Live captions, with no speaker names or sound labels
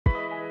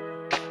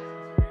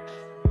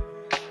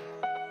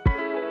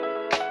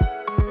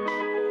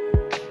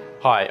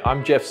Hi,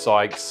 I'm Jeff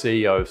Sykes,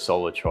 CEO of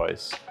Solar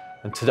Choice,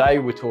 and today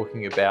we're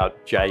talking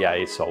about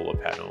JA solar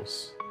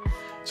panels.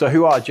 So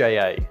who are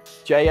JA?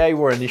 JA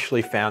were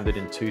initially founded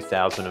in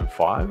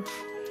 2005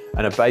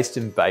 and are based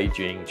in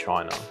Beijing,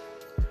 China.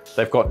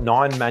 They've got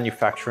 9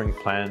 manufacturing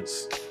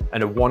plants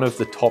and are one of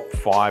the top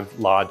 5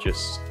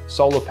 largest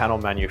solar panel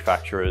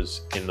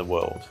manufacturers in the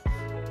world.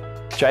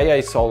 JA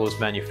Solar's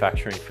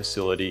manufacturing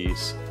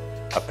facilities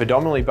are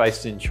predominantly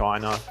based in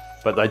China,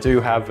 but they do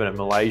have a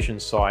Malaysian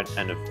site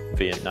and a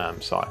Vietnam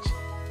site.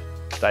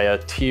 They are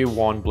Tier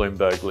 1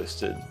 Bloomberg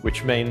listed,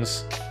 which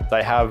means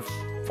they have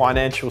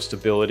financial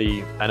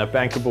stability and are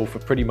bankable for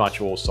pretty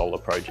much all solar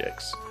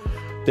projects.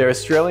 Their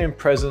Australian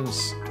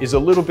presence is a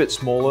little bit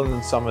smaller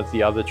than some of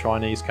the other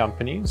Chinese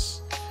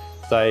companies.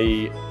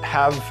 They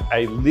have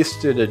a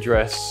listed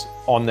address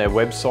on their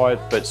website,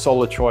 but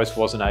Solar Choice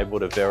wasn't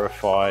able to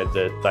verify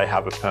that they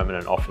have a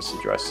permanent office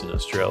address in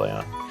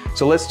Australia.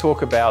 So let's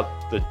talk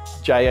about the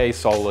JA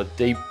Solar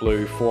Deep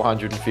Blue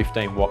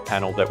 415 watt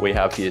panel that we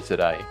have here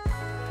today.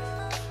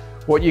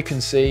 What you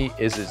can see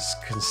is it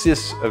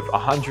consists of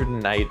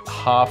 108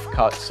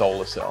 half-cut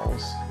solar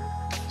cells.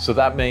 So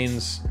that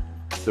means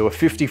there were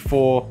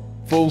 54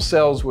 full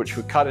cells which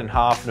were cut in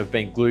half and have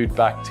been glued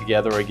back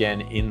together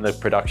again in the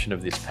production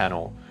of this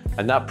panel.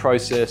 And that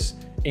process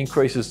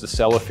increases the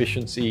cell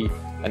efficiency,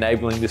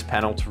 enabling this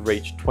panel to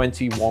reach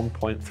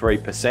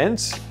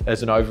 21.3%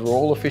 as an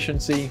overall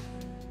efficiency,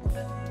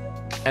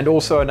 and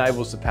also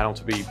enables the panel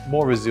to be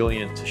more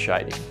resilient to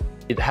shading.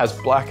 It has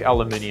black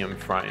aluminium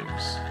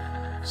frames,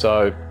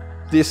 so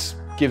this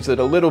gives it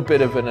a little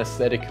bit of an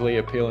aesthetically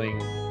appealing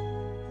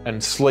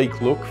and sleek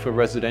look for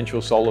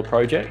residential solar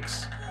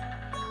projects.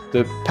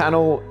 The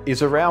panel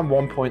is around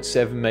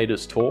 1.7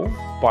 meters tall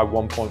by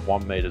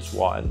 1.1 meters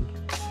wide,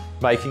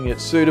 making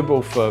it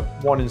suitable for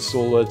one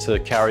installer to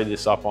carry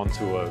this up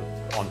onto a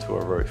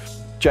roof.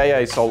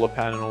 JA solar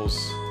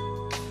panels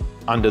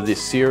under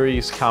this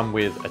series come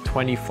with a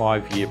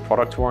 25-year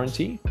product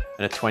warranty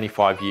and a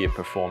 25-year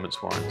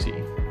performance warranty.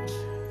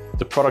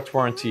 The product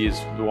warranty is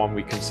the one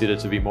we consider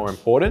to be more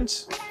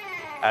important,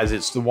 as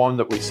it's the one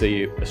that we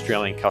see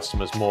Australian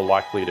customers more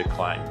likely to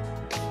claim.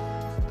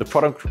 The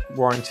product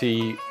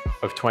warranty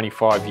of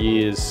 25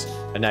 years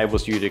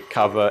enables you to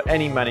cover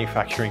any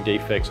manufacturing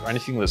defects or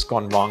anything that's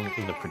gone wrong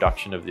in the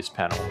production of this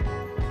panel.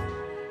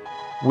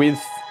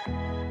 With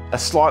a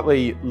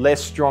slightly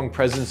less strong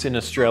presence in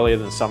Australia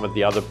than some of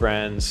the other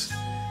brands,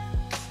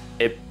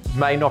 it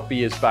may not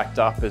be as backed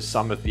up as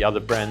some of the other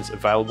brands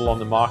available on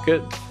the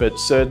market, but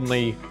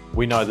certainly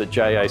we know that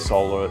JA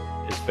Solar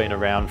has been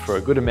around for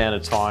a good amount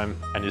of time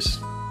and is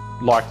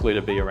likely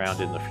to be around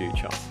in the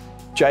future.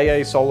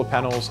 JA solar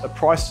panels are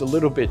priced a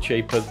little bit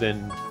cheaper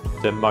than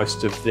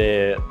most of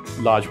their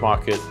large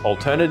market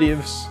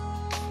alternatives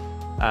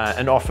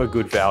and offer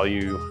good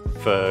value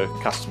for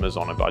customers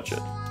on a budget.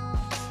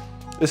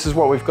 This is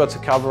what we've got to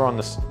cover on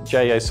the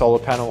JA solar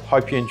panel.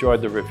 Hope you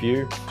enjoyed the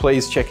review.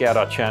 Please check out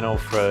our channel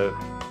for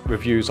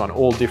reviews on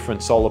all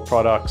different solar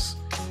products,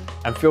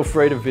 and feel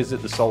free to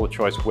visit the Solar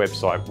Choice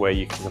website where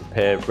you can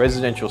compare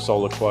residential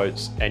solar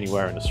quotes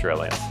anywhere in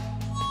Australia.